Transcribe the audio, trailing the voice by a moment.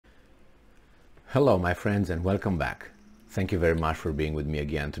Hello my friends and welcome back. Thank you very much for being with me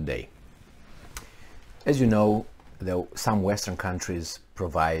again today. As you know, some Western countries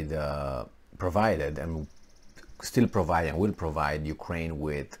provided and still provide and will provide Ukraine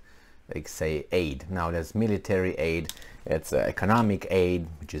with, like, say, aid. Now there's military aid, it's economic aid,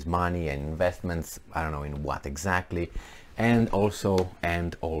 which is money and investments, I don't know in what exactly, and also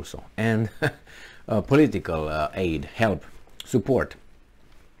political aid, help, support.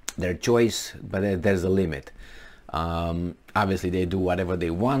 Their choice, but there's a limit. Obviously they do whatever they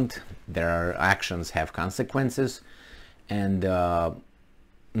want, their actions have consequences, and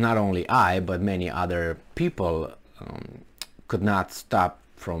not only I but many other people could not stop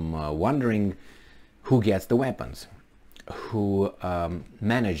from wondering who gets the weapons, who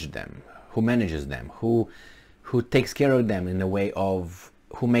manages them, who takes care of them in the way of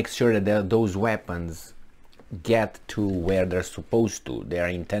who makes sure that those weapons get to where they're supposed to, they are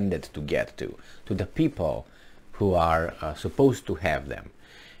intended to get to the people who are supposed to have them,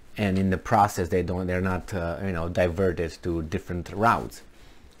 and in the process they're not diverted to different routes.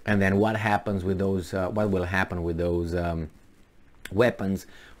 And then what happens with those what will happen with those weapons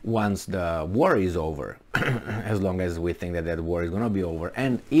once the war is over? As long as we think that war is going to be over,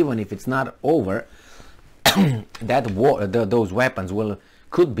 and even if it's not over, those weapons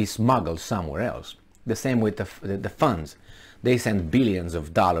could be smuggled somewhere else. The same with the funds. They send billions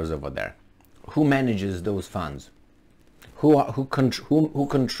of dollars over there. Who manages those funds? Who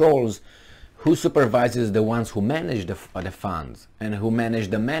controls, who supervises the ones who manage the funds, and who manage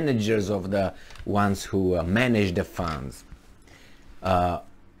the managers of the ones who manage the funds? And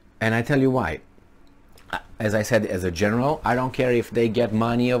I tell you why. As I said, as a general, I don't care if they get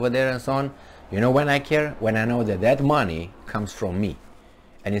money over there and so on. You know when I care? When I know that that money comes from me,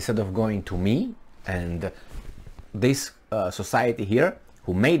 and instead of going to me and this society here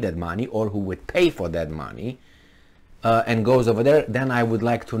who made that money or who would pay for that money and goes over there, then I would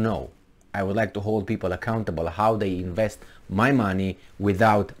like to know. I would like to hold people accountable how they invest my money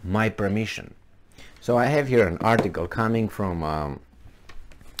without my permission. So I have here an article coming from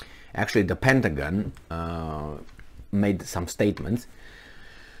actually the Pentagon made some statements.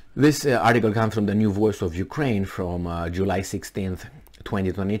 This article comes from the New Voice of Ukraine from July 16th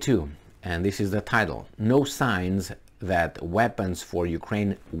 2022. And this is the title: No signs that weapons for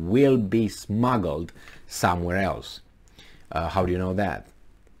Ukraine will be smuggled somewhere else. How do you know that?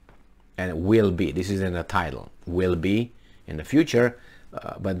 And will be, this is in the title, will be in the future,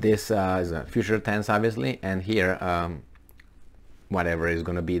 but this is a future tense obviously, and here whatever is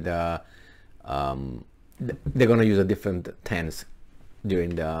going to be they're going to use a different tense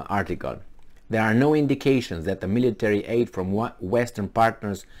during the article. There are no indications that the military aid from Western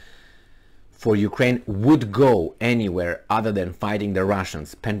partners for Ukraine would go anywhere other than fighting the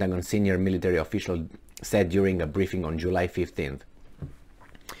Russians, Pentagon senior military official said during a briefing on July 15th.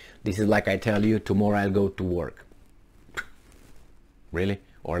 This is like I tell you, tomorrow I'll go to work. Really?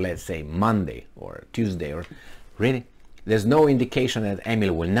 Or let's say Monday or Tuesday, or really? There's no indication that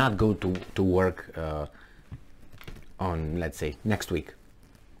Emil will not go to work on, let's say, next week.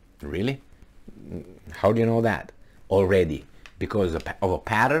 Really? How do you know that already? Because of a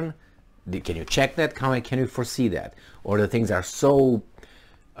pattern? Can you check that? Can you foresee that? Or the things are so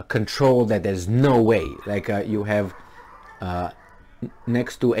controlled that there's no way. Like you have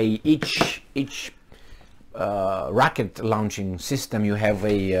next to each rocket launching system, you have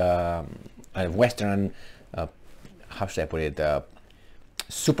a Western how should I put it,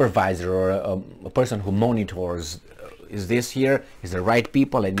 supervisor or a person who monitors. Is this here? Is the right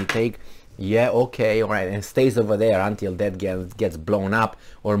people? And you take, yeah, okay, all right, and stays over there until that gets blown up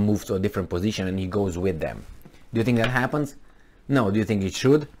or moves to a different position, and he goes with them. Do you think that happens? No. Do you think it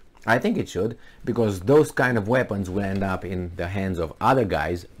should? I think it should, because those kind of weapons will end up in the hands of other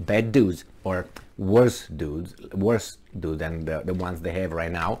guys, bad dudes, or worse dudes than the ones they have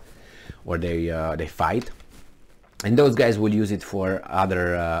right now, or they fight. And those guys will use it for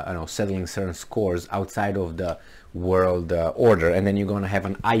other, settling certain scores outside of the world order. And then you're going to have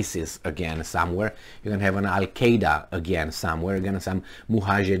an ISIS again somewhere. You're going to have an Al-Qaeda again somewhere. You're going to have some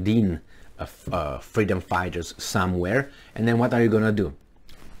Mujahideen freedom fighters somewhere. And then what are you going to do?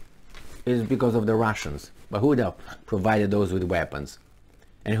 It's because of the Russians. But who provided those with weapons?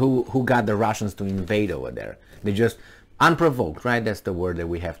 And who got the Russians to invade over there? They just unprovoked, right? That's the word that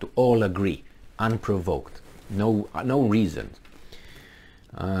we have to all agree. Unprovoked. No reasons.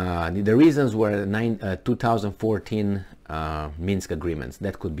 The reasons were 2014 Minsk agreements.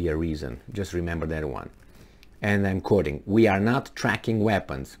 That could be a reason. Just remember that one. And I'm quoting: "We are not tracking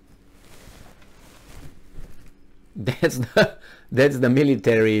weapons. That's the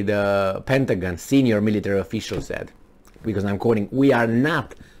military, the Pentagon senior military official said, because I'm quoting, we are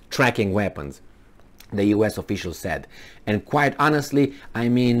not tracking weapons, the US official said. And quite honestly, I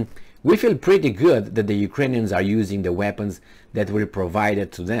mean, we feel pretty good that the Ukrainians are using the weapons that were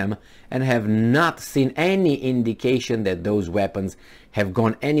provided to them and have not seen any indication that those weapons have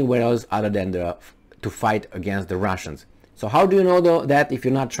gone anywhere else other than to fight against the Russians. So how do you know though that if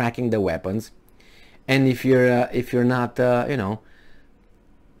you're not tracking the weapons, and if you're not, you know,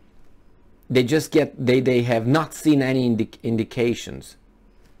 they have not seen any indications.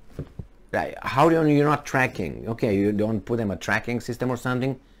 Right? How do you know you're not tracking? Okay, you don't put them a tracking system or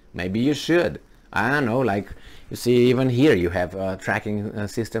something. Maybe you should. I don't know. Like you see, even here you have tracking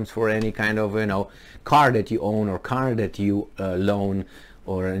systems for any kind of, you know, car that you own or car that you loan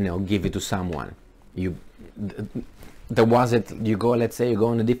or, you know, give it to someone. You go, let's say you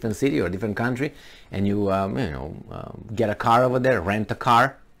go in a different city or a different country and you you know, get a car over there, rent a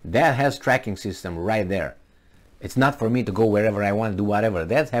car, that has tracking system right there. It's not for me to go wherever I want, do whatever.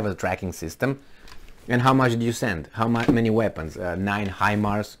 That have a tracking system. And how much did you send? How many weapons? 9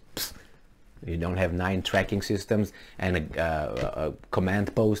 HIMARS? Psst. You don't have 9 tracking systems and a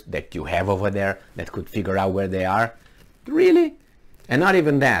command post that you have over there that could figure out where they are? Really? And not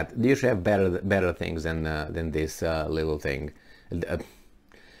even that. You should have better things than this little thing.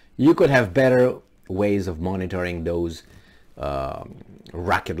 You could have better ways of monitoring those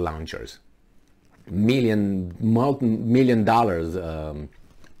rocket launchers. Multi-million dollars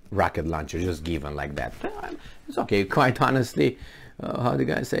rocket launcher just given like that. It's okay. Quite honestly, how do you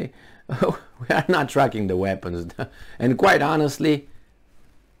guys say? We are not tracking the weapons. And quite honestly,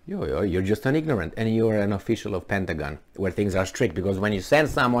 you're just an ignorant, and you're an official of Pentagon, where things are strict. Because when you send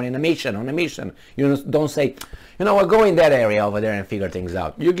someone on a mission, you don't say, you know what, go in that area over there and figure things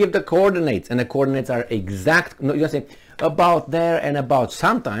out. You give the coordinates, and the coordinates are exact. No, you just say about there and about.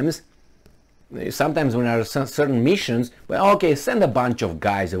 Sometimes when there are certain missions, well, okay, send a bunch of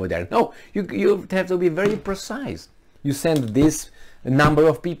guys over there. No, you have to be very precise. You send this number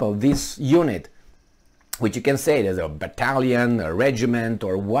of people, this unit, which you can say there's a battalion, a regiment,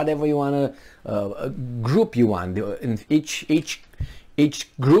 or whatever you want a group you want. And each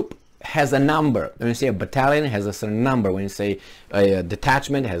group has a number. When you say a battalion, it has a certain number. When you say a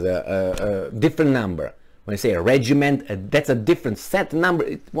detachment, has a different number. When you say a regiment, that's a different set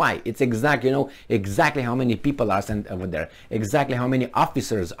number. Why? It's exactly, you know, exactly how many people are sent over there, exactly how many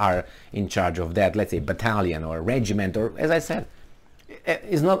officers are in charge of that, let's say battalion or regiment, or as I said,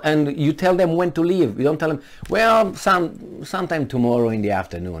 it's not, and you tell them when to leave. You don't tell them, well, sometime tomorrow in the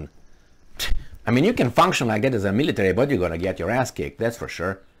afternoon. I mean, you can function like that as a military, but you're gonna get your ass kicked, that's for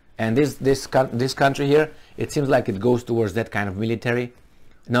sure. And this country here, it seems like it goes towards that kind of military.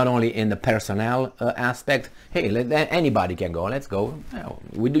 Not only in the personnel aspect, hey, anybody can go, let's go.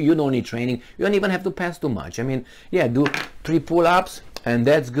 You don't need training. You don't even have to pass too much. I mean, yeah, do 3 pull-ups and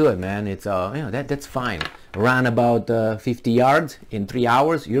that's good, man. It's you know, that's fine. Run about 50 yards in 3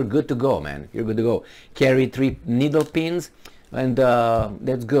 hours, you're good to go, man. You're good to go. Carry 3 needle pins, and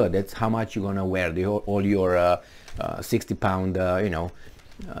that's good. That's how much you're gonna wear. All your 60-pound, you know,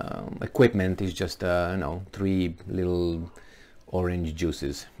 equipment is just you know, 3 little orange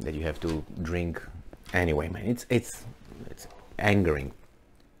juices that you have to drink anyway, man. It's angering.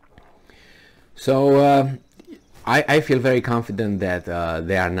 So I feel very confident that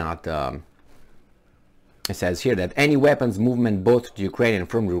they are not. It says here that any weapons movement both to Ukraine and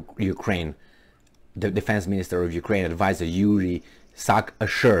from Ukraine, the defense minister of Ukraine, advisor Yuri Sak,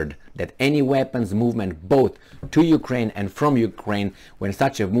 assured that any weapons movement both to Ukraine and from Ukraine, when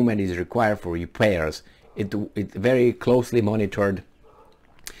such a movement is required for repairs, it very closely monitored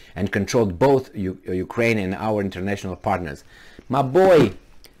and controlled both Ukraine and our international partners. My boy,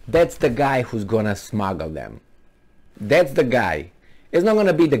 that's the guy who's gonna smuggle them. That's the guy. It's not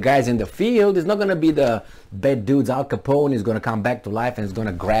gonna be the guys in the field. It's not gonna be the bad dudes. Al Capone is gonna come back to life and is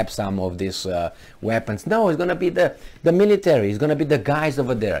gonna grab some of these weapons. No, it's gonna be the military. It's gonna be the guys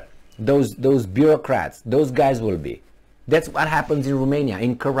over there. Those bureaucrats. Those guys will be. That's what happens in Romania,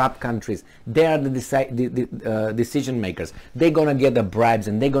 in corrupt countries. They are the decision makers. They're gonna get the bribes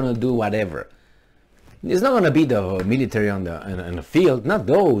and they're gonna do whatever. It's not gonna be the military on the field, not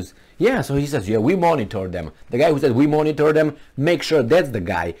those. Yeah, so he says, yeah, we monitor them. The guy who says we monitor them, make sure that's the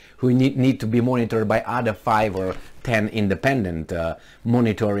guy who need to be monitored by other 5 or 10 independent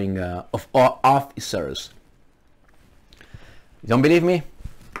monitoring of officers. You don't believe me?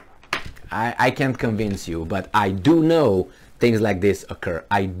 I can't convince you, but I do know things like this occur.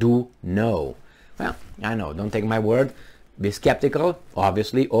 I do know. Well, I know. Don't take my word. Be skeptical.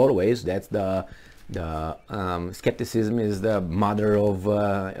 Obviously, always. That's the Skepticism is the mother of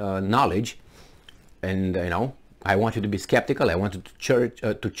knowledge, and you know, I want you to be skeptical. I want you to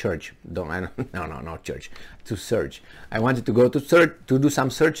church. Not church. To search. I want you to go to search, to do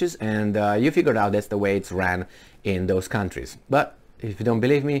some searches, and you figured out that's the way it's ran in those countries. But if you don't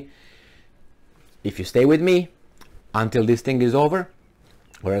believe me, if you stay with me until this thing is over,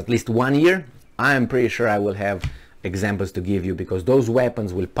 or at least 1 year, I am pretty sure I will have examples to give you, because those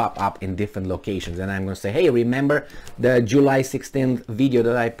weapons will pop up in different locations, and I'm going to say, hey, remember the July 16th video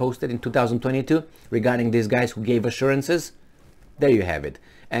that I posted in 2022 regarding these guys who gave assurances? There you have it.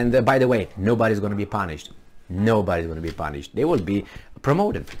 And by the way, nobody's going to be punished. Nobody's going to be punished. They will be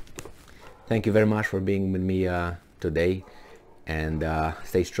promoted. Thank you very much for being with me today, and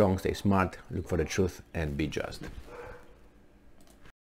stay strong, stay smart, look for the truth, and be just.